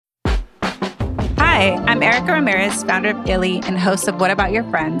Hi, I'm Erica Ramirez, founder of Illy and host of What About Your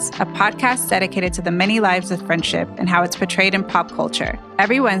Friends, a podcast dedicated to the many lives of friendship and how it's portrayed in pop culture.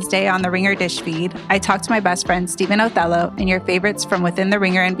 Every Wednesday on the Ringer Dish feed, I talk to my best friend Stephen Othello and your favorites from within the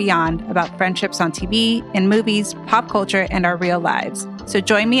Ringer and beyond about friendships on TV, in movies, pop culture, and our real lives. So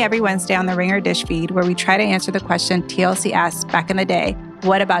join me every Wednesday on the Ringer Dish feed where we try to answer the question TLC asked back in the day,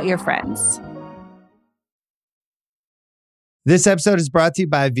 what about your friends? This episode is brought to you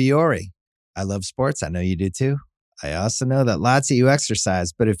by Vuori. I love sports. I know you do too. I also know that lots of you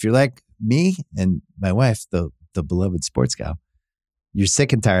exercise, but if you're like me and my wife, the beloved sports gal, you're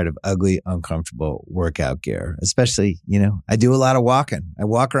sick and tired of ugly, uncomfortable workout gear. Especially, I do a lot of walking. I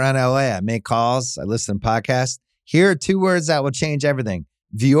walk around LA. I make calls. I listen to podcasts. Here are two words that will change everything.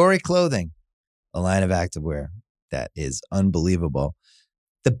 Vuori Clothing, a line of activewear that is unbelievable.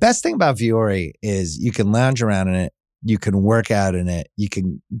 The best thing about Vuori is you can lounge around in it. You can work out in it. You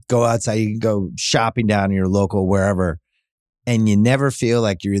can go outside. You can go shopping down in your local wherever. And you never feel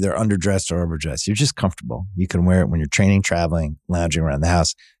like you're either underdressed or overdressed. You're just comfortable. You can wear it when you're training, traveling, lounging around the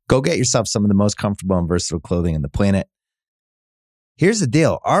house. Go get yourself some of the most comfortable and versatile clothing on the planet. Here's the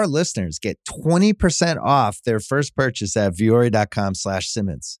deal. Our listeners get 20% off their first purchase at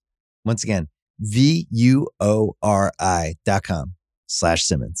vuori.com/Simmons. Once again,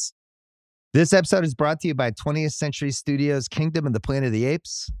 VUORI.com/Simmons. This episode is brought to you by 20th Century Studios' Kingdom of the Planet of the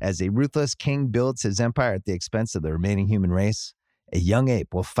Apes. As a ruthless king builds his empire at the expense of the remaining human race, a young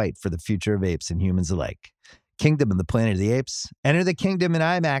ape will fight for the future of apes and humans alike. Kingdom of the Planet of the Apes. Enter the kingdom in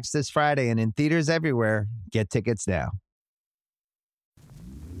IMAX this Friday and in theaters everywhere. Get tickets now.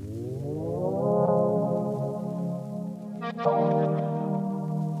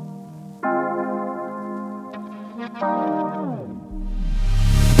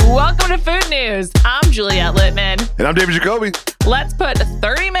 Welcome to Food News. I'm Juliette Littman. And I'm David Jacoby. Let's put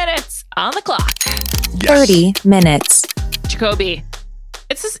 30 minutes on the clock. Yes. 30 minutes. Jacoby,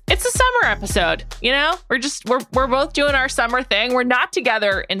 it's a summer episode, We're both doing our summer thing. We're not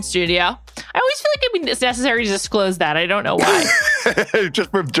together in studio. I always feel like it's necessary to disclose that. I don't know why.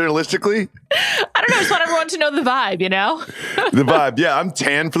 Just journalistically? I don't know. I just want everyone to know the vibe, The vibe. Yeah, I'm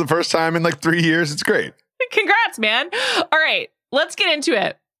tan for the first time in like 3 years. It's great. Congrats, man. All right, let's get into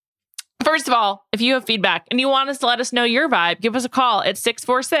it. First of all, if you have feedback and you want us to let us know your vibe, give us a call at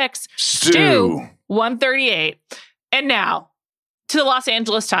 646-STU-138. And now to the Los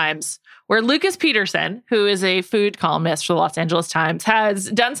Angeles Times, where Lucas Peterson, who is a food columnist for the Los Angeles Times, has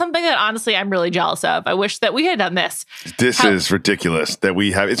done something that honestly I'm really jealous of. I wish that we had done this. This is ridiculous that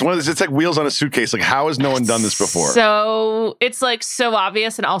we have. It's one of those, it's like wheels on a suitcase. Like, how has no one done this before? So it's like so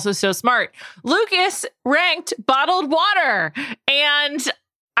obvious and also so smart. Lucas ranked bottled water, and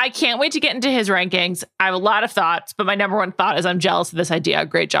I can't wait to get into his rankings. I have a lot of thoughts, but my number one thought is I'm jealous of this idea.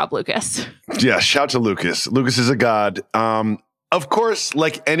 Great job, Lucas. Yeah, shout to Lucas. Lucas is a god. Of course,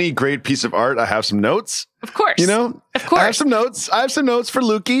 like any great piece of art, I have some notes. Of course. Of course. I have some notes. For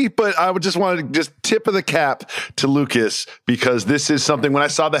Lukey, but I would just want to just tip of the cap to Lucas, because this is something, when I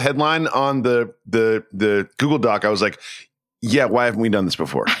saw the headline on the Google Doc, I was like, yeah, why haven't we done this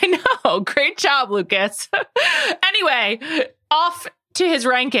before? I know. Great job, Lucas. Anyway, off to his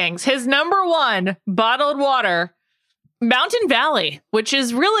rankings. His number one bottled water, Mountain Valley, which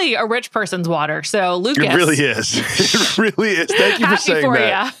is really a rich person's water. So, Lucas. It really is. It really is. Thank you for saying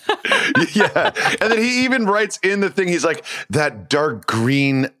that. Yeah. And then he even writes in the thing, he's like, that dark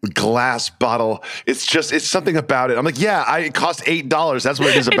green glass bottle. It's something about it. I'm like, yeah, it cost $8. That's what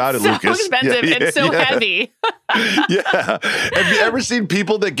it is about it, Lucas. It's so expensive. Yeah, it's so heavy. Yeah. Have you ever seen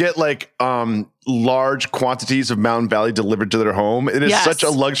people that get like large quantities of Mountain Valley delivered to their home? It is such a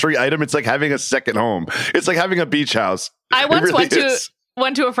luxury item. It's like having a second home. It's like having a beach house. I once went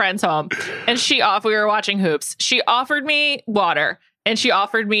to a friend's home, and we were watching hoops. She offered me water, and she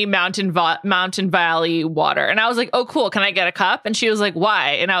offered me Mountain Valley water. And I was like, oh, cool. Can I get a cup? And she was like,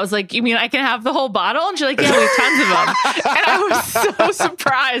 why? And I was like, you mean I can have the whole bottle? And she's like, yeah, we have tons of them. And I was so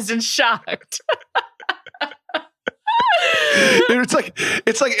surprised and shocked.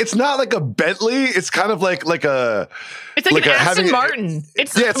 It's not like a Bentley. It's kind of like a. It's like an Aston Martin.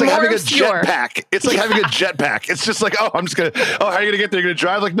 It's like having obscure. a jetpack. It's like having a jetpack. It's just like, how are you gonna get there? You're gonna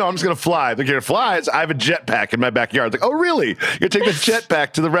drive? Like, no, I'm just gonna fly. Like, you're gonna fly. I have a jetpack in my backyard. Like, oh, really? You're taking the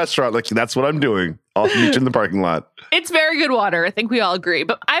jetpack to the restaurant? Like, that's what I'm doing. I'll meet you in the parking lot. It's very good water. I think we all agree.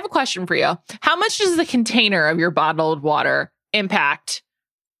 But I have a question for you. How much does the container of your bottled water impact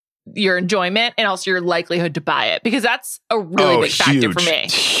your enjoyment and also your likelihood to buy it? Because that's a really big factor for me.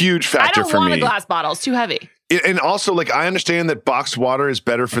 Huge factor for me. I don't want a glass bottle. It's too heavy. And also, like, I understand that boxed water is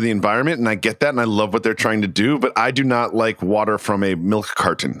better for the environment, and I get that, and I love what they're trying to do, but I do not like water from a milk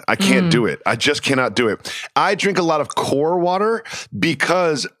carton. I can't do it. I just cannot do it. I drink a lot of core water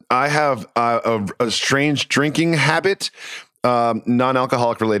because I have a strange drinking habit,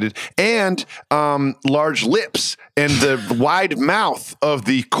 non-alcoholic related, and large lips, and the wide mouth of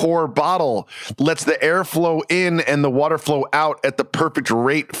the core bottle lets the air flow in and the water flow out at the perfect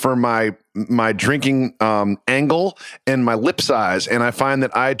rate for my drinking angle and my lip size. And I find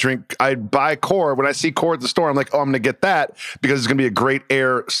that I buy core. When I see core at the store, I'm like, oh, I'm going to get that because it's going to be a great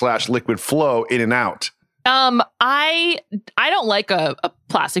air/liquid flow in and out. I don't like a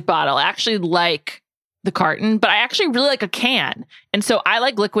plastic bottle. I actually like the carton, but I actually really like a can. And so I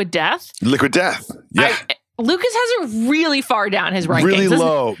like Liquid Death. Liquid Death. Yeah. Lucas has it really far down his rankings. Really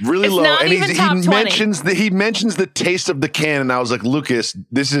low. Not and even top 20. He mentions the taste of the can, and I was like, Lucas,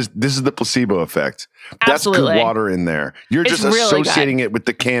 this is the placebo effect. That's Absolutely. good water in there. You're just really associating it with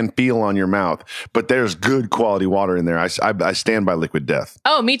the can feel on your mouth, but there's good quality water in there. I stand by Liquid Death.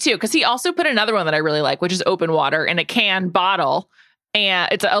 Oh, me too. Because he also put another one that I really like, which is open water in a can bottle.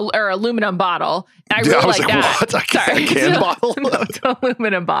 And it's or aluminum bottle. And I really like that. What? A can bottle? No, it's an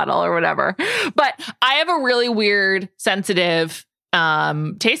aluminum bottle or whatever. But I have a really weird, sensitive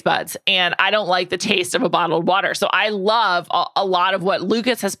taste buds, and I don't like the taste of a bottled water. So I love a lot of what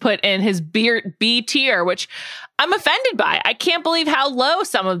Lucas has put in his B tier, which I'm offended by. I can't believe how low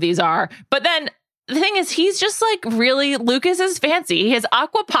some of these are. But then the thing is, he's just like really, Lucas is fancy. He has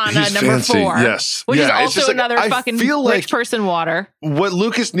Aquapana number fancy. 4. Yes. Which is also another fucking rich person water. What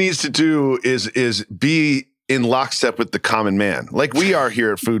Lucas needs to do is be in lockstep with the common man, like we are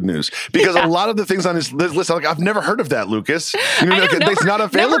here at Food News, because a lot of the things on his list, I'm like, I've never heard of that, Lucas. It's not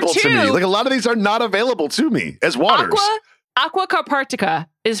available to me. Like a lot of these are not available to me as waters. Aqua Carpatica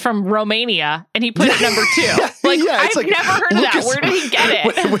is from Romania, and he put it number 2. I've never heard of that. Where did he get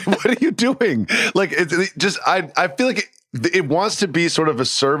it? What are you doing? Like, I feel like it wants to be sort of a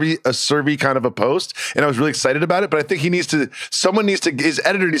survey kind of a post, and I was really excited about it. But I think his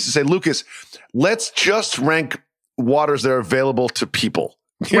editor needs to say, Lucas, let's just rank waters that are available to people.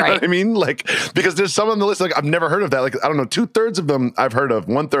 You know what I mean? Like, because there's some on the list, like, I've never heard of that. Like, I don't know, 2/3 of them I've heard of.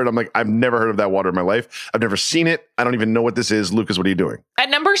 1/3, I'm like, I've never heard of that water in my life. I've never seen it. I don't even know what this is. Lucas, what are you doing?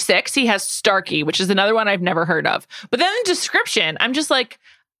 At number 6, he has Starkey, which is another one I've never heard of. But then in description, I'm just like,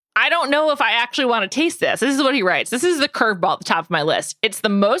 I don't know if I actually want to taste this. This is what he writes. This is the curveball at the top of my list. It's the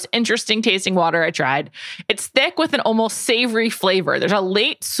most interesting tasting water I tried. It's thick with an almost savory flavor. There's a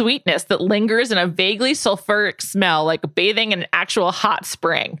late sweetness that lingers in a vaguely sulfuric smell, like bathing in an actual hot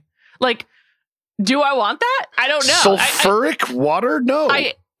spring. Like, do I want that? I don't know. Sulfuric water? No.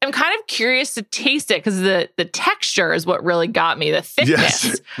 I'm kind of curious to taste it because the texture is what really got me. The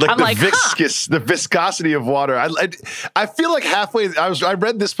thickness. Yes, the viscosity of water. I feel like halfway, I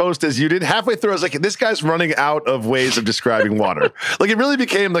read this post as you did. Halfway through, I was like, this guy's running out of ways of describing water. Like, it really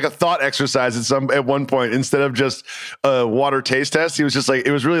became like a thought exercise at one point instead of just a water taste test. He was just like,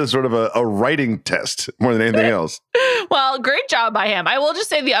 it was really sort of a writing test more than anything else. Well, great job by him. I will just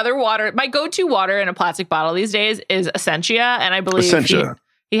say the other water, my go-to water in a plastic bottle these days is Essentia, and I believe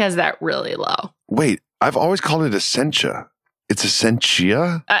he has that really low. Wait, I've always called it Essentia. It's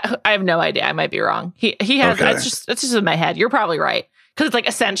Essentia? I have no idea. I might be wrong. He has, that's just in my head. You're probably right. Because it's like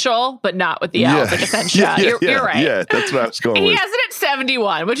essential, but not with the L. It's like Essentia. You're right. Yeah, that's what I was going with. He has it at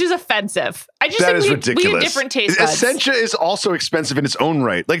 71, which is offensive. I just that think is ridiculous. We have different taste buds. Essentia is also expensive in its own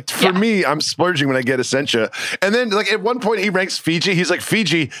right. Like, for me, I'm splurging when I get Essentia. And then, like, at one point, he ranks Fiji. He's like,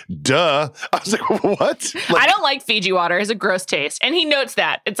 Fiji, duh. I was like, what? Like, I don't like Fiji water. It has a gross taste. And he notes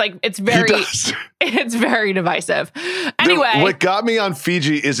that. It's like, it's very divisive. Anyway. What got me on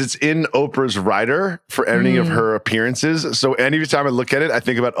Fiji is it's in Oprah's rider for any of her appearances. So anytime I look at it, I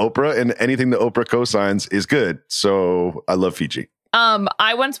think about Oprah, and anything that Oprah co-signs is good. So I love Fiji.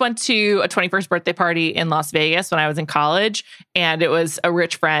 I once went to a 21st birthday party in Las Vegas when I was in college, and it was a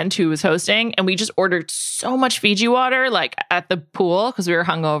rich friend who was hosting, and we just ordered so much Fiji water, like at the pool, because we were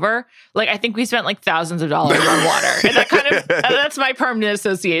hungover. Like, I think we spent like thousands of dollars on water, and that's my permanent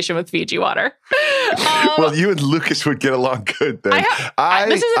association with Fiji water. Well, you and Lucas would get along good then.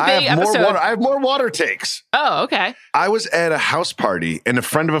 This is a big episode. I have more water takes. Oh, okay. I was at a house party, and a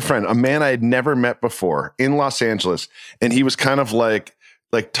friend of a friend, a man I had never met before in Los Angeles, and he was kind of like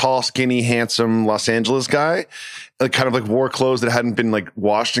tall, skinny, handsome Los Angeles guy, kind of like wore clothes that hadn't been like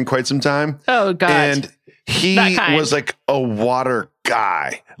washed in quite some time. Oh God. And he was like a water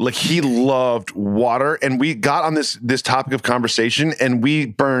guy. Like, he loved water. And we got on this topic of conversation, and we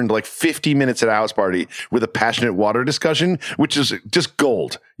burned like 50 minutes at a house party with a passionate water discussion, which is just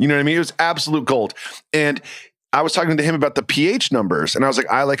gold. You know what I mean? It was absolute gold. And I was talking to him about the pH numbers, and I was like,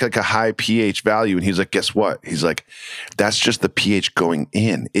 I like a high pH value. And he's like, guess what? He's like, that's just the pH going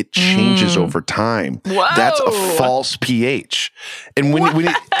in. It changes over time. Whoa. That's a false pH. And when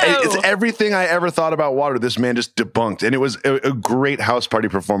it's everything I ever thought about water, this man just debunked. And it was a great house party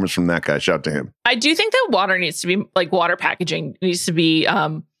performance from that guy. Shout out to him. I do think that water needs to be, like, water packaging needs to be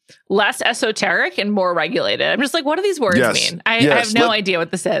less esoteric and more regulated. I'm just like, what do these words mean? I have no idea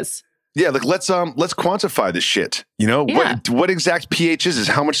what this is. Yeah, like let's quantify this shit. You know, what exact pH is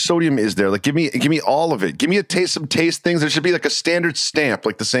how much sodium is there? Like give me all of it. Give me some taste things. There should be like a standard stamp,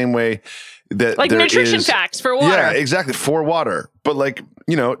 like the same way that like nutrition facts for water. Yeah, exactly, for water. But like,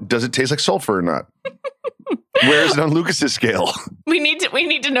 you know, does it taste like sulfur or not? Where is it on Lucas's scale? We need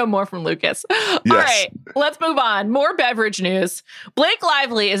to know more from Lucas. Yes. All right, let's move on. More beverage news. Blake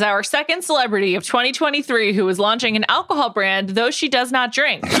Lively is our second celebrity of 2023 who is launching an alcohol brand, though she does not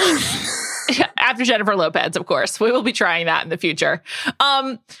drink. After Jennifer Lopez, of course. We will be trying that in the future.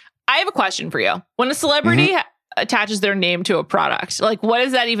 I have a question for you. When a celebrity attaches their name to a product, like, what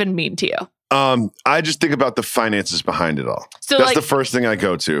does that even mean to you? I just think about the finances behind it all. So that's like, the first thing I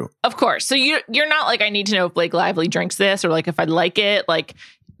go to. Of course. So you're not like, I need to know if Blake Lively drinks this or like if I'd like it. Like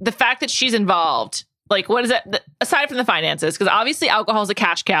the fact that she's involved, like what is that aside from the finances? Because obviously alcohol is a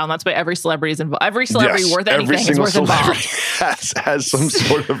cash cow, and that's why every celebrity is involved. Every celebrity worth anything is worth involved. Has some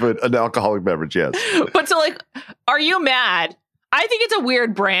sort of an alcoholic beverage, yes. But so like, are you mad? I think it's a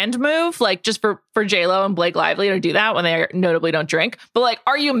weird brand move, like just for J-Lo and Blake Lively to do that when they notably don't drink. But like,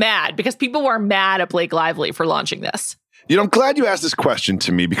 are you mad? Because people were mad at Blake Lively for launching this. You know, I'm glad you asked this question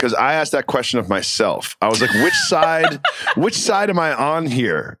to me because I asked that question of myself. I was like, which side am I on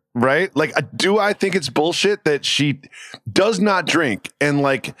here? Right? Like, do I think it's bullshit that she does not drink and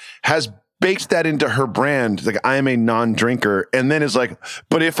like has baked that into her brand? Like, I am a non-drinker. And then is like,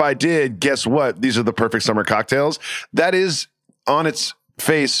 but if I did, guess what? These are the perfect summer cocktails. That is on its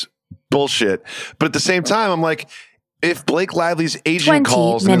face bullshit. But at the same time, I'm like, if Blake Lively's agent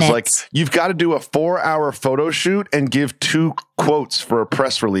calls and is like, you've got to do a 4-hour photo shoot and give 2 quotes for a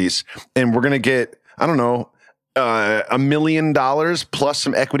press release, and we're going to get, I don't know, $1 million plus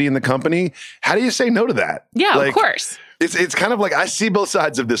some equity in the company. How do you say no to that? Yeah, like, of course. It's kind of like I see both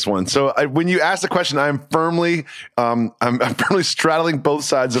sides of this one. So when you ask the question, I'm firmly straddling both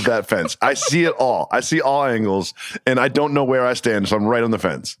sides of that fence. I see it all. I see all angles, and I don't know where I stand. So I'm right on the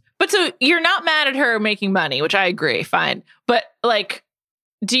fence. But so you're not mad at her making money, which I agree, fine. But like,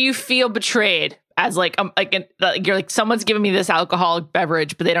 do you feel betrayed as like you're like, someone's giving me this alcoholic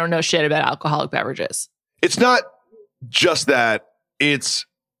beverage, but they don't know shit about alcoholic beverages? It's not just that. It's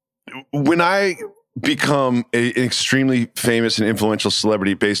when I become an extremely famous and influential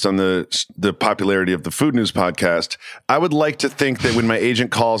celebrity based on the popularity of the Food News podcast, I would like to think that when my agent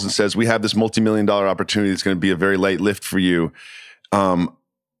calls and says, we have this multi-million-dollar opportunity that's going to be a very light lift for you,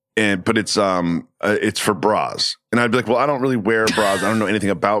 but it's for bras. And I'd be like, well, I don't really wear bras. I don't know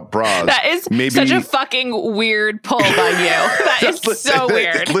anything about bras. That is maybe such a fucking weird pull by you. That is so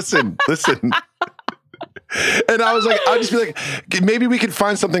weird. Listen. And I was like, I'd just be like, maybe we could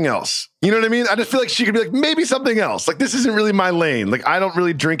find something else. You know what I mean? I just feel like she could be like, maybe something else. Like, this isn't really my lane. Like, I don't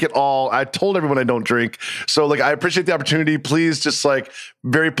really drink at all. I told everyone I don't drink. So like, I appreciate the opportunity. Please just like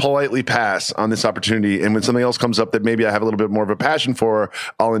very politely pass on this opportunity. And when something else comes up that maybe I have a little bit more of a passion for,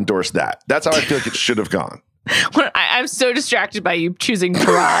 I'll endorse that. That's how I feel like it should have gone. I'm so distracted by you choosing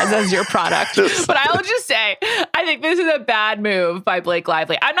bras as your product. But I will just say, I think this is a bad move by Blake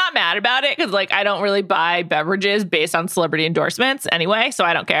Lively. I'm not mad about it because, like, I don't really buy beverages based on celebrity endorsements anyway, so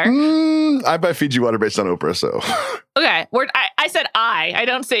I don't care. I buy Fiji water based on Oprah, so. Okay. I said I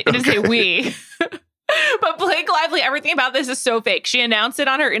didn't say we. But Blake Lively, everything about this is so fake. She announced it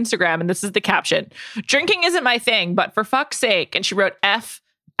on her Instagram, and this is the caption. Drinking isn't my thing, but for fuck's sake. And she wrote F***,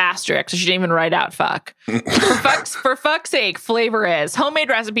 so she didn't even write out fuck. For fuck's sake, flavor is homemade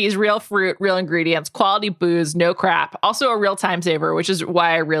recipes, real fruit, real ingredients, quality booze, no crap. Also a real time saver, which is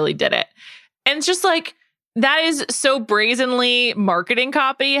why I really did it. And it's just like, that is so brazenly marketing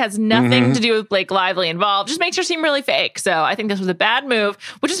copy, has nothing to do with Blake Lively involved, just makes her seem really fake. So I think this was a bad move,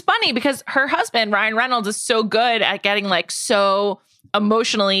 which is funny because her husband, Ryan Reynolds, is so good at getting like so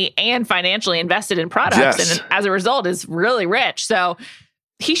emotionally and financially invested in products. And as a result is really rich. So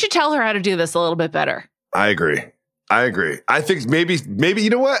he should tell her how to do this a little bit better. I agree. I think maybe, you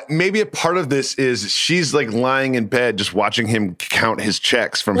know what? Maybe a part of this is she's like lying in bed, just watching him count his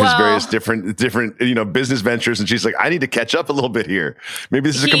checks from his various different, business ventures. And she's like, I need to catch up a little bit here. Maybe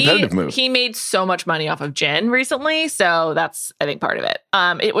this is a competitive move. He made so much money off of gin recently. So that's, I think, part of it.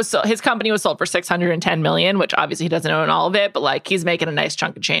 His company was sold for $610 million, which obviously he doesn't own all of it, but like he's making a nice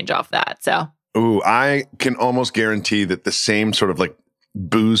chunk of change off that. So Ooh, I can almost guarantee that the same sort of like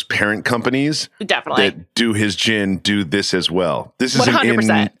booze parent companies definitely that do his gin do this as well. This is 100%.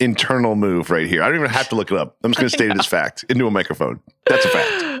 an internal move right here. I don't even have to look it up. I'm just going to state it as fact into a microphone. That's a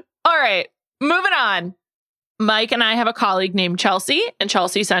fact. All right, moving on. Mike and I have a colleague named Chelsea, and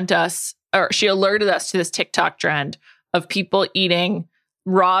Chelsea sent us, or she alerted us to this TikTok trend of people eating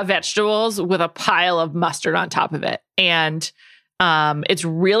raw vegetables with a pile of mustard on top of it. And it's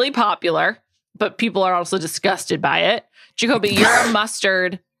really popular, but people are also disgusted by it. Jacoby, you're a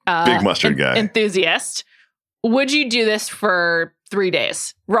mustard big mustard guy enthusiast. Would you do this for 3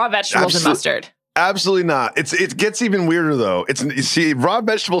 days? Raw vegetables and mustard? Absolutely not. It gets even weirder though. You see, raw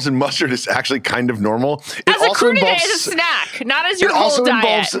vegetables and mustard is actually kind of normal. As a crude day, as a snack, not as your whole diet. It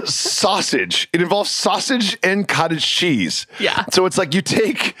also involves sausage. It involves sausage and cottage cheese. Yeah. So it's like you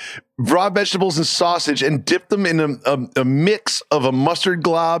take raw vegetables and sausage and dip them in a mix of a mustard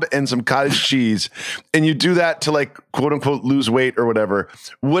glob and some cottage cheese. And you do that to like, quote unquote, lose weight or whatever.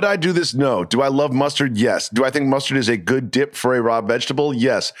 Would I do this? No. Do I love mustard? Yes. Do I think mustard is a good dip for a raw vegetable?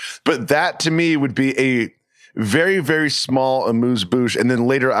 Yes. But that to me would be a very, very small amuse-bouche. And then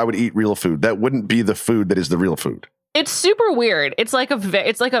later I would eat real food. That wouldn't be the food that is the real food. It's super weird. It's like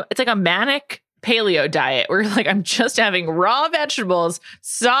a manic paleo diet where like I'm just having raw vegetables,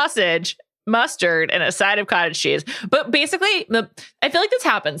 sausage, mustard, and a side of cottage cheese. But basically, I feel like this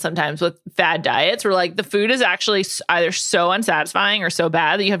happens sometimes with fad diets where like the food is actually either so unsatisfying or so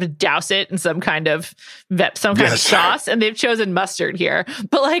bad that you have to douse it in some kind of sauce. And they've chosen mustard here.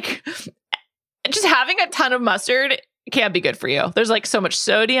 But like just having a ton of mustard can't be good for you. There's like so much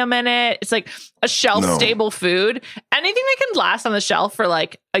sodium in it. It's like a shelf-stable food. Anything that can last on the shelf for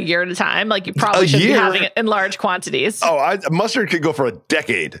like a year at a time, like you probably should be having it in large quantities. Oh, mustard could go for a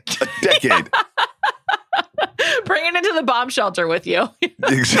decade. A decade. Bring it into the bomb shelter with you.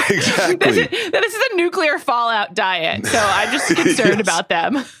 Exactly. This is a nuclear fallout diet, so I'm just concerned about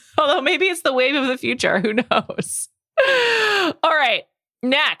them. Although maybe it's the wave of the future. Who knows? All right,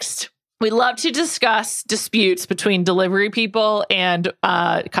 next. We love to discuss disputes between delivery people and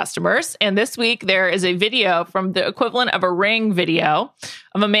customers. And this week, there is a video from the equivalent of a Ring video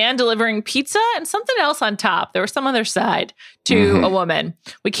of a man delivering pizza and something else on top. There was some other side to a woman.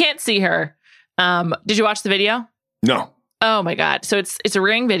 We can't see her. Did you watch the video? No. Oh my God. So it's a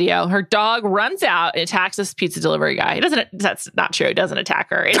Ring video. Her dog runs out and attacks this pizza delivery guy. That's not true. He doesn't attack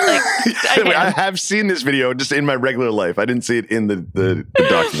her. It's like I have seen this video just in my regular life. I didn't see it in the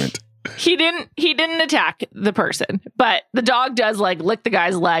document. He didn't attack the person, but the dog does like lick the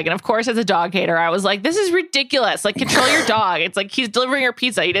guy's leg. And of course, as a dog hater, I was like, this is ridiculous. Like, control your dog. It's like, he's delivering her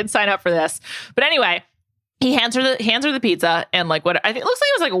pizza. He didn't sign up for this. But anyway, he hands her the pizza and like what I think it looks like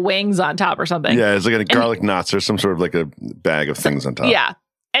it was like wings on top or something. Yeah, it's like a garlic knots or some sort of like a bag of things on top. Yeah.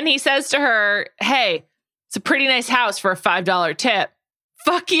 And he says to her, hey, it's a pretty nice house for a $5 tip.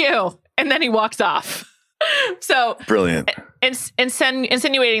 Fuck you. And then he walks off. So brilliant.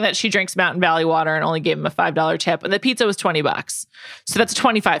 Insinuating that she drinks Mountain Valley water and only gave him a $5 tip, and the pizza was $20. So that's a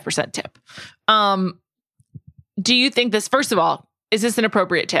 25% tip. Do you think this? First of all, is this an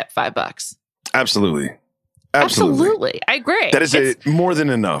appropriate tip? $5? Absolutely. I agree. That is more than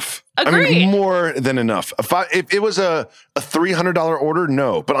enough. Agreed. I mean, more than enough. If it was a $300 order,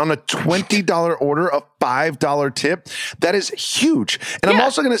 no. But on a $20 order, a $5 tip, that is huge. And I'm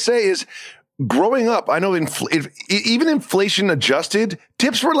also going to say is, growing up, I know even inflation adjusted,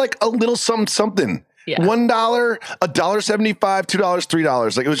 tips were like a little something. Yeah. $1, $1.75, $2,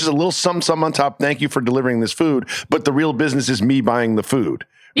 $3. Like it was just a little something on top. Thank you for delivering this food. But the real business is me buying the food.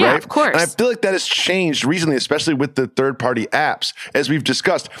 Yeah, right? Of course. And I feel like that has changed recently, especially with the third-party apps. As we've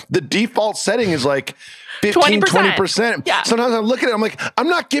discussed, the default setting is like 20%. Yeah. Sometimes I look at it, I'm like, I'm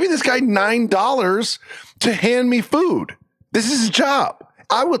not giving this guy $9 to hand me food. This is his job.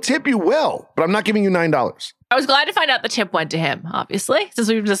 I will tip you well, but I'm not giving you $9. I was glad to find out the tip went to him, obviously, since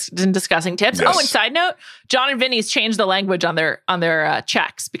we've just been discussing tips. Yes. Oh, and side note, John and Vinny's changed the language on their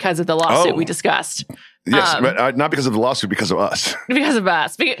checks because of the lawsuit we discussed. Yes, but not because of the lawsuit, because of us. Because of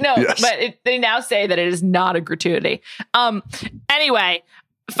us. But they now say that it is not a gratuity. Anyway,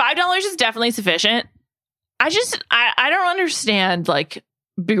 $5 is definitely sufficient. I don't understand, like,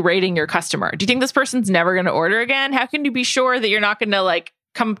 berating your customer. Do you think this person's never going to order again? How can you be sure that you're not going to, like,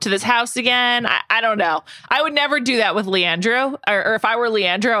 come to this house again? I don't know. I would never do that with Leandro, or if I were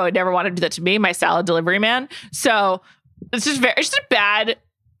Leandro, I would never want to do that to me, my salad delivery man. So it's just a bad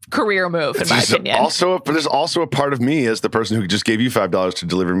career move, in my opinion. There's also a part of me as the person who just gave you $5 to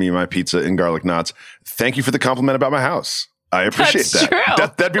deliver me my pizza and garlic knots. Thank you for the compliment about my house. I appreciate That's that. True.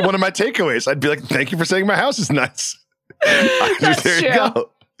 That'd be one of my takeaways. I'd be like, thank you for saying my house is nice. That's there true. you go.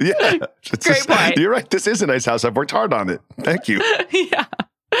 Yeah. Great point. You're right. This is a nice house. I've worked hard on it. Thank you. Yeah.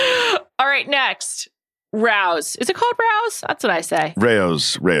 All right, next. Rouse. Is it called Rouse? That's what I say.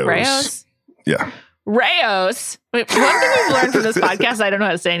 Rao's. Yeah. Rao's. One thing we've learned from this podcast, I don't know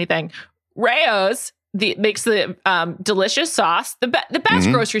how to say anything. Rao's makes the delicious sauce, the best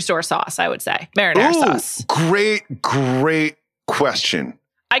grocery store sauce, I would say. Marinara sauce. Great question.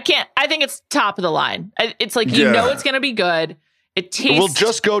 I think it's top of the line. It's like, you know it's going to be good. It tastes... We'll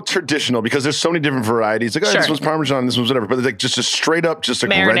just go traditional because there's so many different varieties. Like, this one's Parmesan, this one's whatever. But it's like just a straight up, just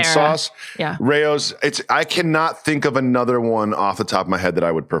like red sauce. Yeah. Rao's. I cannot think of another one off the top of my head that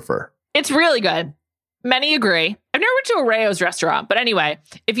I would prefer. It's really good. Many agree. I've never been to a Rao's restaurant, but anyway,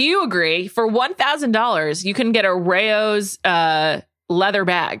 if you agree, for $1,000, you can get a Rao's leather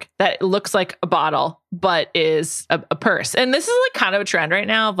bag that looks like a bottle, but is a purse. And this is like kind of a trend right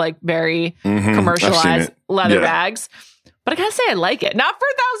now of like very commercialized leather bags. But I gotta say, I like it. Not for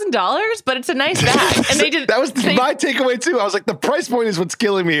 $1,000, but it's a nice bag. And that was my takeaway too. I was like, the price point is what's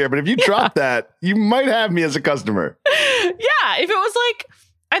killing me here. But if you drop that, you might have me as a customer. Yeah, if it was like,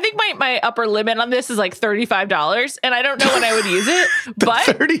 I think my upper limit on this is like $35, and I don't know when I would use it. But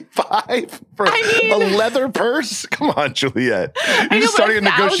 $35 for a leather purse? Come on, Juliet. You're just starting a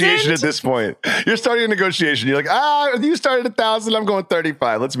negotiation at this point. You're starting a negotiation. You're like, you started $1,000. I'm going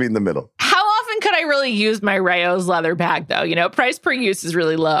 $35. Let's meet in the middle. How often could I really use my Rao's leather bag, though? You know, price per use is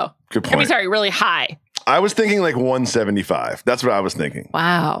really low. Good point. Really high. I was thinking like $175. That's what I was thinking.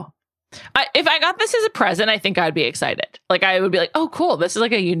 Wow. If I got this as a present, I think I'd be excited. Like, I would be like, oh, cool. This is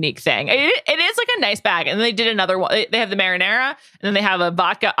like a unique thing. It is like a nice bag. And they did another one. They have the marinara, and then they have a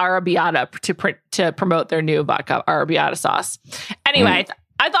vodka arrabbiata to promote their new vodka arrabbiata sauce. Anyway,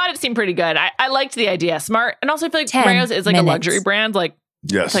 I thought it seemed pretty good. I liked the idea. Smart. And also I feel like Rao's is like a luxury brand. Like,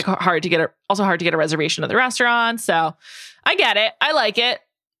 it's like hard to get a reservation at the restaurant. So I get it. I like it.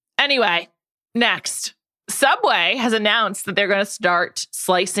 Anyway, next. Subway has announced that they're going to start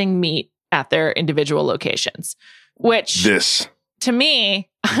slicing meat at their individual locations, which to me,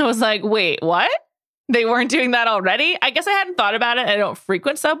 I was like, wait, what? They weren't doing that already? I guess I hadn't thought about it. I don't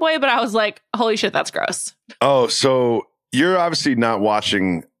frequent Subway, but I was like, holy shit, that's gross. Oh, so you're obviously not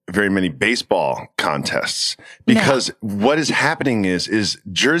watching very many baseball contests because what is happening is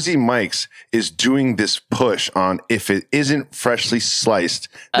Jersey Mike's is doing this push on if it isn't freshly sliced,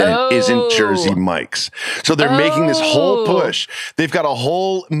 then it isn't Jersey Mike's. So they're making this whole push. They've got a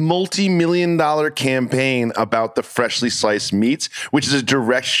whole multi-million-dollar campaign about the freshly sliced meats, which is a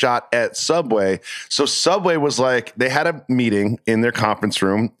direct shot at Subway. So Subway was like, they had a meeting in their conference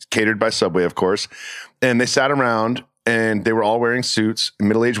room, catered by Subway, of course, and they sat around and they were all wearing suits,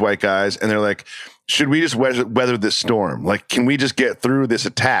 middle-aged white guys. And they're like, should we just weather this storm? Like, can we just get through this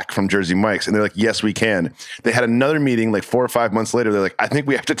attack from Jersey Mike's? And they're like, yes, we can. They had another meeting like 4 or 5 months later. They're like, I think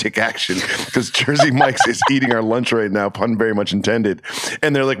we have to take action because Jersey Mike's is eating our lunch right now, pun very much intended.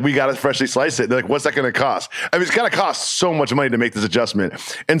 And they're like, we got to freshly slice it. They're like, what's that going to cost? I mean, it's going to cost so much money to make this adjustment.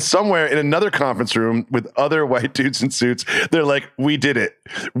 And somewhere in another conference room with other white dudes in suits, they're like, we did it.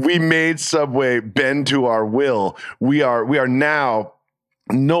 We made Subway bend to our will. We are now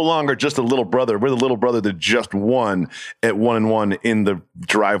no longer just a little brother. We're the little brother that just won at 1-1 in the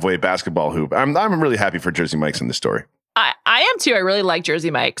driveway basketball hoop. I'm really happy for Jersey Mike's in this story. I am too. I really like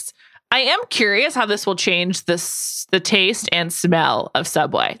Jersey Mike's. I am curious how this will change the taste and smell of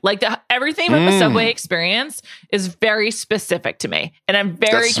Subway. Like everything about the Subway experience is very specific to me. And I'm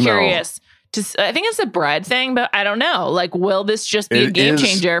very curious. I think it's a bread thing, but I don't know. Like, will this just be a game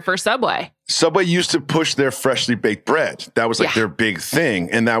changer for Subway? Subway used to push their freshly baked bread. That was like their big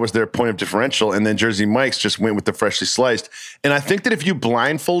thing. And that was their point of differential. And then Jersey Mike's just went with the freshly sliced. And I think that if you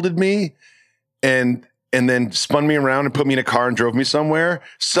blindfolded me and then spun me around and put me in a car and drove me somewhere,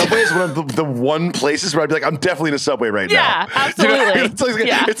 Subway is one of the one places where I'd be like, I'm definitely in a Subway right now. Yeah, absolutely.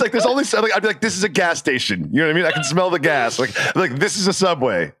 You know? It's like there's only, I'd be like, this is a gas station. You know what I mean? I can smell the gas. Like this is a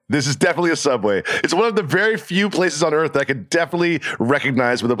Subway. This is definitely a Subway. It's one of the very few places on earth that I could definitely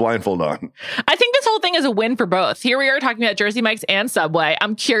recognize with a blindfold on. I think this whole thing is a win for both. Here we are talking about Jersey Mike's and Subway.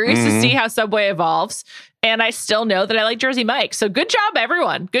 I'm curious to see how Subway evolves. And I still know that I like Jersey Mike's. So good job,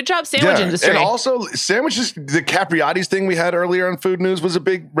 everyone. Good job, sandwich industry. And also, sandwiches, the Capriati's thing we had earlier on Food News was a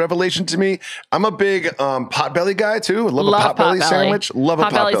big revelation to me. I'm a big Potbelly guy, too. Love a Potbelly sandwich. Love a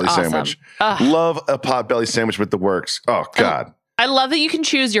Potbelly sandwich. Love a Potbelly sandwich with the works. Oh, God. I love that you can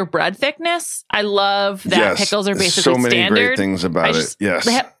choose your bread thickness. I love that pickles are basically so many standard. Great things about it. Yes.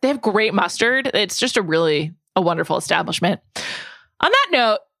 They have great mustard. It's just a wonderful establishment. On that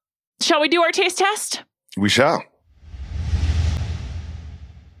note, shall we do our taste test? We shall.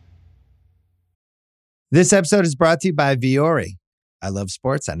 This episode is brought to you by Vuori. I love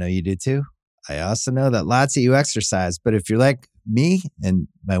sports. I know you do too. I also know that lots of you exercise, but if you're like me and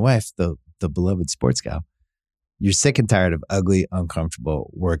my wife, the beloved sports gal, you're sick and tired of ugly, uncomfortable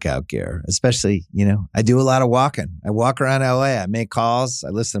workout gear. Especially, I do a lot of walking. I walk around LA. I make calls. I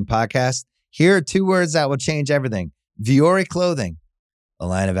listen to podcasts. Here are 2 words that will change everything. Vuori Clothing, a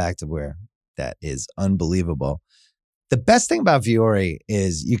line of activewear that is unbelievable. The best thing about Vuori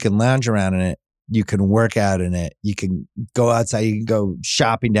is you can lounge around in it. You can work out in it. You can go outside. You can go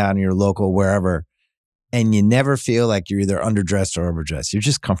shopping down in your local wherever. And you never feel like you're either underdressed or overdressed. You're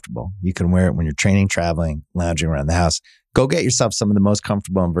just comfortable. You can wear it when you're training, traveling, lounging around the house. Go get yourself some of the most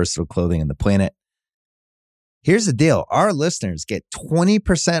comfortable and versatile clothing on the planet. Here's the deal. Our listeners get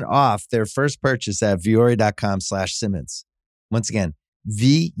 20% off their first purchase at vuori.com/Simmons. Once again,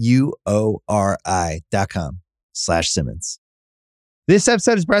 VUORI.com/Simmons. This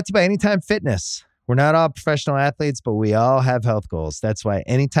episode is brought to you by Anytime Fitness. We're not all professional athletes, but we all have health goals. That's why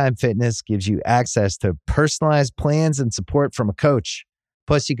Anytime Fitness gives you access to personalized plans and support from a coach.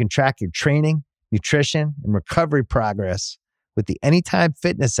 Plus, you can track your training, nutrition, and recovery progress with the Anytime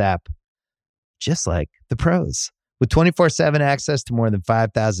Fitness app, just like the pros. With 24/7 access to more than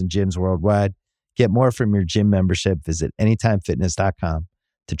 5,000 gyms worldwide, get more from your gym membership. Visit anytimefitness.com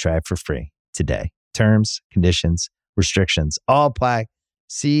to try it for free today. Terms, conditions, restrictions all apply.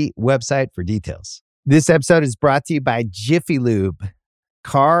 See website for details. This episode is brought to you by Jiffy Lube.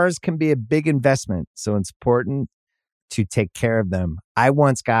 Cars can be a big investment, so it's important to take care of them. I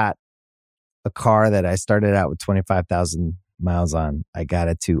once got a car that I started out with 25,000 miles on. I got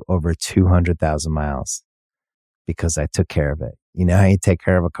it to over 200,000 miles because I took care of it. You know how you take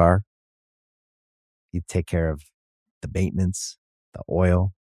care of a car? You take care of the maintenance, the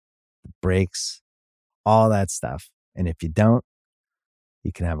oil, the brakes, all that stuff. And if you don't,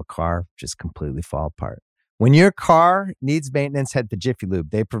 you can have a car just completely fall apart. When your car needs maintenance, head to Jiffy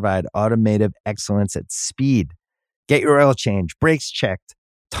Lube. They provide automotive excellence at speed. Get your oil change, brakes checked,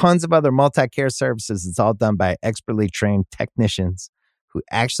 tons of other multi-care services. It's all done by expertly trained technicians who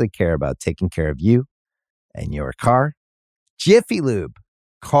actually care about taking care of you and your car. Jiffy Lube,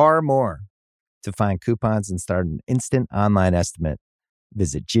 car more. To find coupons and start an instant online estimate,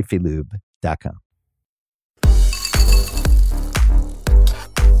 visit jiffylube.com.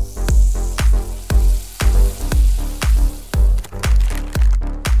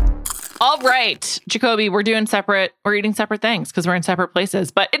 All right, Jacoby, we're eating separate things because we're in separate places,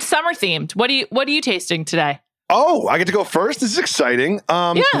 but it's summer themed. What are you tasting today? Oh, I get to go first. This is exciting.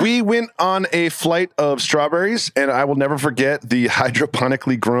 We went on a flight of strawberries, and I will never forget the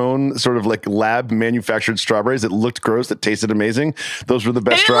hydroponically grown, sort of like lab manufactured strawberries that looked gross, that tasted amazing. Those were the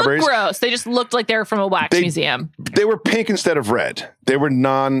best strawberries. They didn't look gross. They just looked like they were from a wax museum. They were pink instead of red. They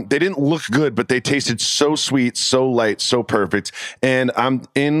didn't look good, but they tasted so sweet, so light, so perfect. And I'm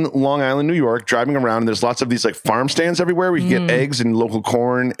in Long Island, New York, driving around, and there's lots of these like farm stands everywhere where you get eggs and local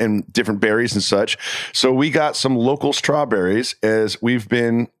corn and different berries and such. So we got some local strawberries, as we've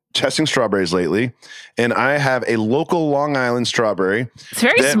been testing strawberries lately. And I have a local Long Island strawberry. It's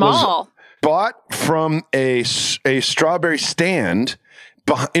very small. Bought from a strawberry stand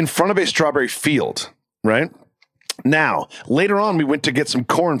in front of a strawberry field, right? Now, later on, we went to get some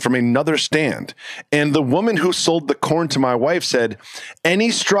corn from another stand, and the woman who sold the corn to my wife said, any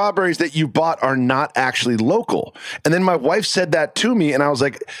strawberries that you bought are not actually local. And then my wife said that to me, and I was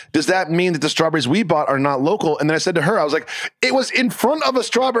like, does that mean that the strawberries we bought are not local? And then I said to her, I was like, it was in front of a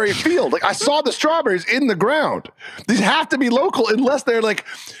strawberry field. Like, I saw the strawberries in the ground. These have to be local unless they're like,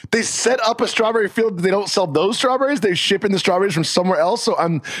 they set up a strawberry field, but they don't sell those strawberries. They ship in the strawberries from somewhere else. So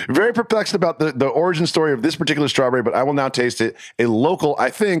I'm very perplexed about the origin story of this particular strawberry, but I will now taste it. A local, I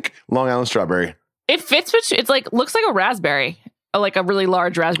think, Long Island strawberry. It fits, it's like, looks like a raspberry, like a really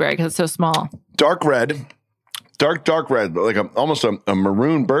large raspberry because it's so small. Dark red, dark red, like almost a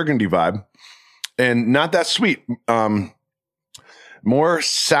maroon burgundy vibe, and not that sweet. More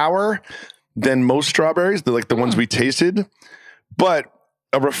sour than most strawberries, like the ones we tasted, but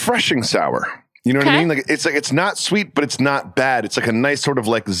a refreshing sour. You know what I mean? Like it's not sweet, but it's not bad. It's like a nice sort of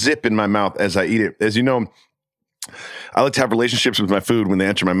like zip in my mouth as I eat it. As you know, I like to have relationships with my food when they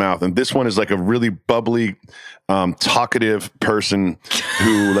enter my mouth. And this one is like a really bubbly, talkative person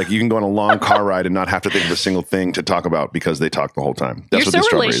who, like, you can go on a long car ride and not have to think of a single thing to talk about because they talk the whole time. That's You're so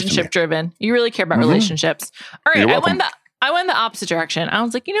relationship driven. You really care about relationships. All right. I went the opposite direction. I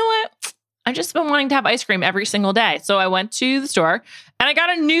was like, you know what? I've just been wanting to have ice cream every single day. So I went to the store and I got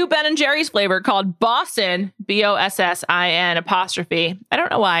a new Ben & Jerry's flavor called Boston, Bossin'. I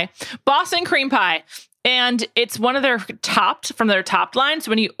don't know why. Boston cream pie. And it's one of their topped line. So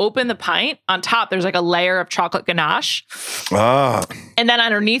when you open the pint, on top, there's like a layer of chocolate ganache. And then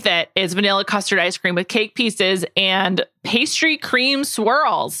underneath it is vanilla custard ice cream with cake pieces and pastry cream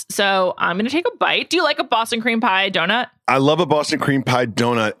swirls. So I'm going to take a bite. Do you like a Boston cream pie donut? I love a Boston cream pie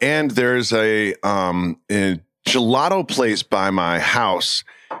donut. And there's a gelato place by my house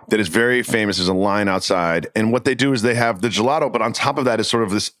that is very famous. There's a line outside. And what they do is they have the gelato, but on top of that is sort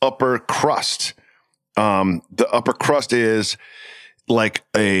of this upper crust. The upper crust is like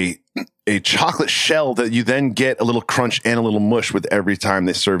a chocolate shell that you then get a little crunch and a little mush with every time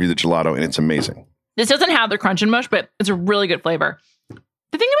they serve you the gelato, and it's amazing. This doesn't have the crunch and mush, but it's a really good flavor.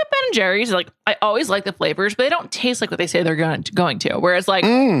 The thing about Ben & Jerry's is like, I always like the flavors, but they don't taste like what they say they're going to. Whereas like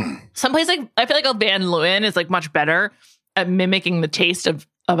someplace like, I feel like a Van Leeuwen is like much better at mimicking the taste of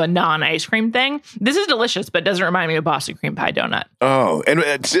a non-ice cream thing. This is delicious, but it doesn't remind me of Boston cream pie donut. Oh, and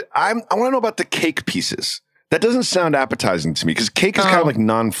I want to know about the cake pieces. That doesn't sound appetizing to me because cake is kind of like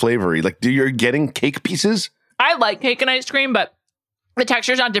non-flavory. Like, you're getting cake pieces? I like cake and ice cream, but the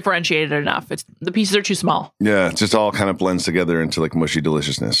texture's not differentiated enough. The pieces are too small. Yeah, it just all kind of blends together into like mushy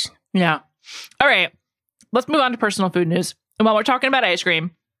deliciousness. Yeah. All right. Let's move on to personal food news. And while we're talking about ice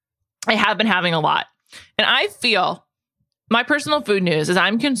cream, I have been having a lot. And I feel my personal food news is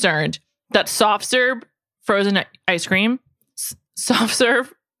I'm concerned that soft serve frozen ice cream,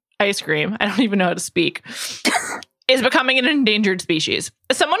 I don't even know how to speak, is becoming an endangered species.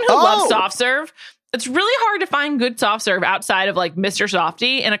 As someone who loves soft serve, it's really hard to find good soft serve outside of like Mr.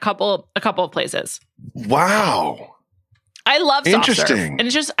 Softy in a couple of places. Wow. I love soft serve. Interesting. And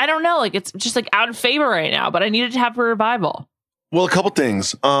it's just, I don't know, like it's just like out of favor right now, but I needed to have a revival. Well, a couple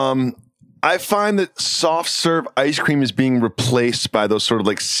things. I find that soft serve ice cream is being replaced by those sort of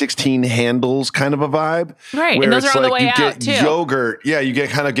like 16 handles kind of a vibe. Right. And those are on the way out too. Yogurt. Yeah, you get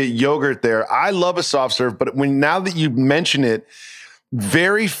yogurt there. I love a soft serve, but now that you mention it,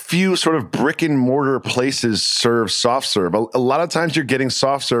 very few sort of brick and mortar places serve soft serve. A lot of times you're getting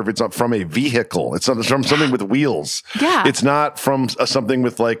soft serve. It's from a vehicle. It's from something with wheels. Yeah. It's not from something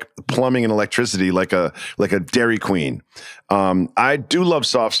with like plumbing and electricity, like a Dairy Queen. I do love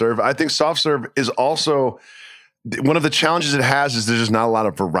soft serve. I think soft serve is also one of the challenges it has is there's just not a lot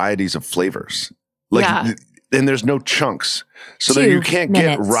of varieties of flavors. And there's no chunks. So that you can't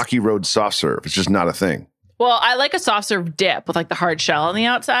get Rocky Road soft serve. It's just not a thing. Well, I like a soft serve dip with like the hard shell on the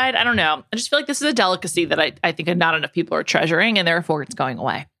outside. I don't know. I just feel like this is a delicacy that I think not enough people are treasuring, and therefore it's going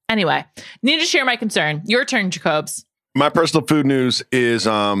away. Anyway, need to share my concern. Your turn, Jacobs. My personal food news is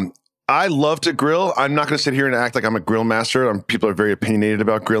I love to grill. I'm not going to sit here and act like I'm a grill master. People are very opinionated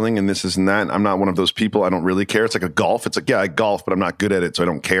about grilling and this and that. I'm not one of those people. I don't really care. It's like a golf. It's like, yeah, I golf, but I'm not good at it, so I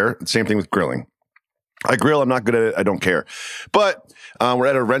don't care. Same thing with grilling. I grill. I'm not good at it. I don't care. But we're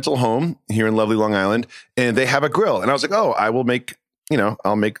at a rental home here in lovely Long Island, and they have a grill. And I was like, oh,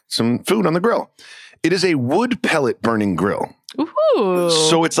 I'll make some food on the grill. It is a wood pellet burning grill. Ooh.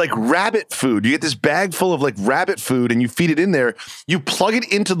 So it's like rabbit food. You get this bag full of like rabbit food and you feed it in there. You plug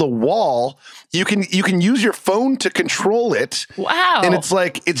it into the wall. You can use your phone to control it. Wow. And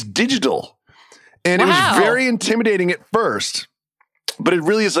it's digital. And it was very intimidating at first. But it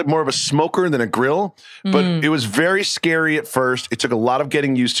really is like more of a smoker than a grill. But it was very scary at first. It took a lot of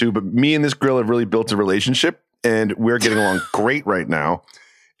getting used to. But me and this grill have really built a relationship. And we're getting along great right now.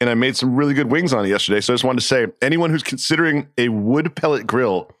 And I made some really good wings on it yesterday. So I just wanted to say, anyone who's considering a wood pellet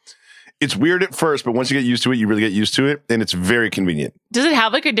grill, it's weird at first. But once you get used to it, you really get used to it. And it's very convenient. Does it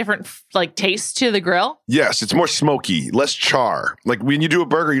have like a different like taste to the grill? Yes, it's more smoky, less char. Like when you do a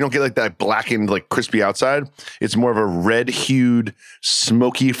burger, you don't get like that blackened, like crispy outside. It's more of a red hued,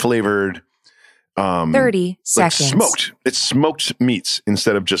 smoky flavored. 30 seconds. Smoked. It's smoked meats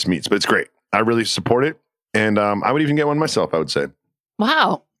instead of just meats, but it's great. I really support it. And I would even get one myself, I would say.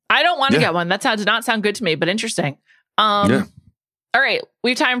 Wow. I don't want to get one. That does not sound good to me, but interesting. All right.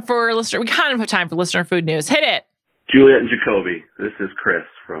 We kind of have time for listener food news. Hit it. Juliet and Jacoby, this is Chris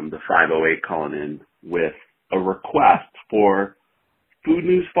from the 508 calling in with a request for Food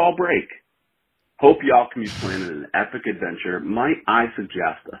News Fall Break. Hope y'all can be planning an epic adventure. Might I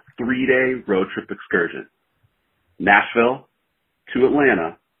suggest a 3-day road trip excursion? Nashville to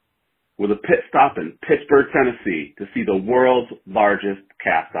Atlanta with a pit stop in Pittsburgh, Tennessee to see the world's largest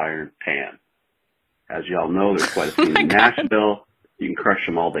cast iron pan. As y'all know, there's quite a few in Nashville. You can crush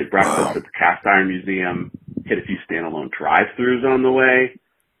some all-day breakfast at the Cast Iron Museum, hit a few standalone drive-thrus on the way,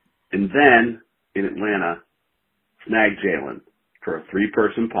 and then in Atlanta, snag Jalen for a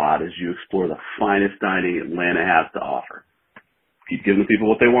 3-person pod as you explore the finest dining Atlanta has to offer. Keep giving the people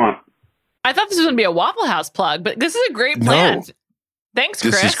what they want. I thought this was going to be a Waffle House plug, but this is a great plan. No. Thanks,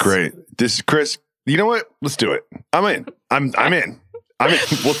 Chris. This is great. Chris, You know what? Let's do it. I'm in. I'm in.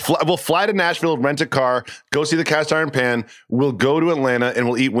 We'll fly to Nashville, rent a car, go see the Cast Iron Pan. We'll go to Atlanta and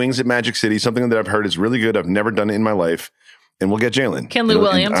we'll eat wings at Magic City, something that I've heard is really good. I've never done it in my life. And we'll get Jalen. Can Lou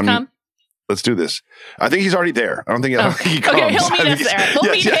Williams come? Let's do this. I think he's already there. I don't think he comes. Okay, he'll meet us there.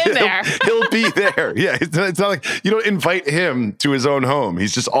 We'll meet him there. He'll be there. Yeah, it's not like you don't invite him to his own home.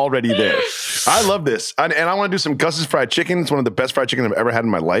 He's just already there. I love this. And I want to do some Gus's fried chicken. It's one of the best fried chicken I've ever had in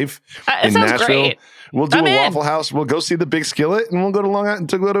my life. It sounds Nashville. Great. We'll do Waffle House. We'll go see the Big Skillet, and we'll go to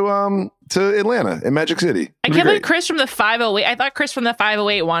Atlanta in Magic City. I can't believe Chris from the 508. I thought Chris from the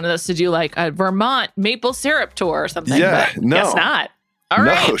 508 wanted us to do like a Vermont maple syrup tour or something. Yeah, but guess not. All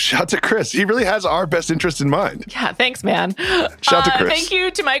right. No, shout to Chris. He really has our best interest in mind. Yeah, thanks, man. Shout to Chris. Thank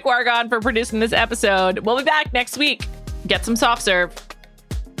you to Mike Wargon for producing this episode. We'll be back next week. Get some soft serve.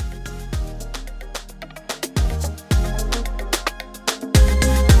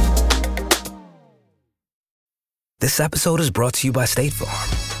 This episode is brought to you by State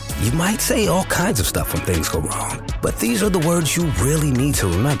Farm. You might say all kinds of stuff when things go wrong, but these are the words you really need to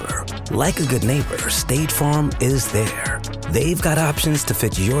remember. Like a good neighbor, State Farm is there. They've got options to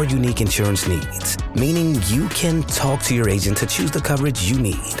fit your unique insurance needs, meaning you can talk to your agent to choose the coverage you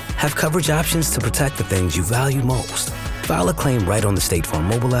need, have coverage options to protect the things you value most, file a claim right on the State Farm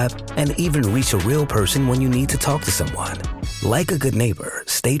mobile app, and even reach a real person when you need to talk to someone. Like a good neighbor,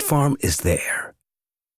 State Farm is there.